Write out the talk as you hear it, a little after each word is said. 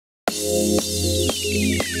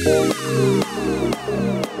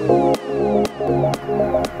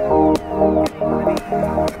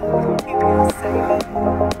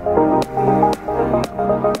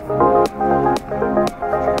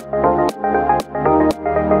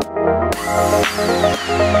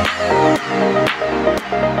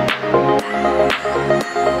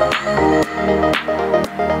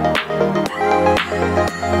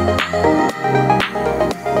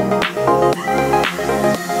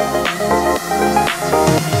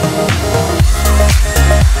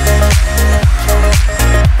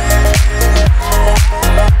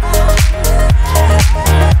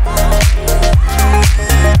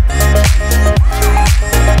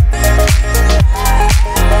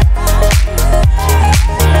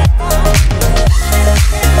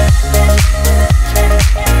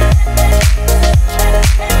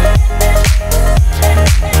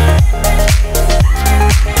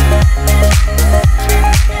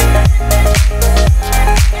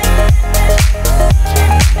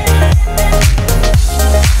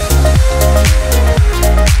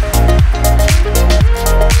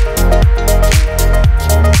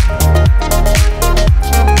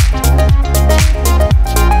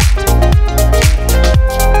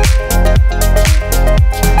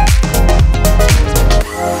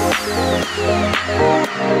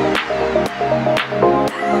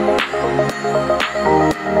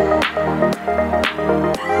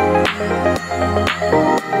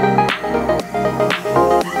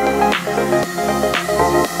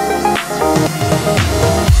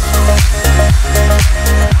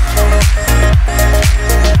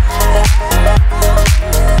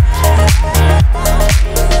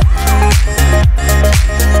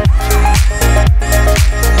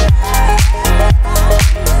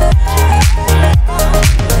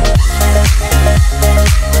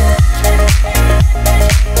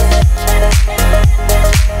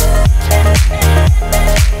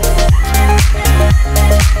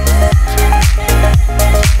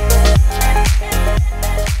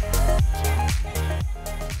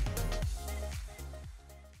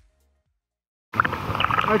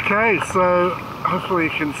Okay, so hopefully you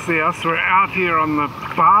can see us. We're out here on the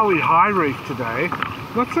Bali Hai Reef today.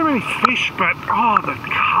 Not so many fish, but oh, the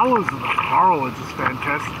colours of the coral are just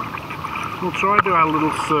fantastic. We'll try to do our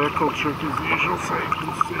little circle trip as usual so you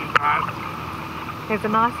can see that. There's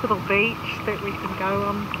a nice little beach that we can go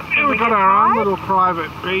on. Yeah, we've got our own little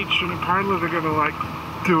private beach, and apparently they're going to like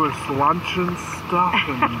do us lunch and stuff.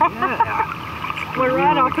 And yeah. We're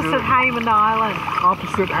right opposite Hayman Island.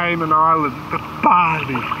 Opposite Hayman Island, the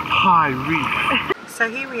Bali Hai Reef. So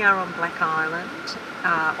here we are on Black Island,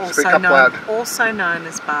 also known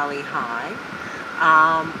as Bali Hai,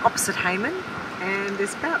 opposite Hayman, and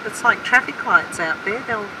it's like traffic lights out there.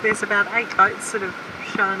 There's about 8 boats that have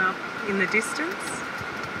shown up in the distance.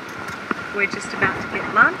 We're just about to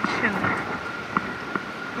get lunch and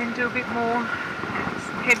then do a bit more.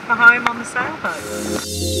 Head for home on the sailboat.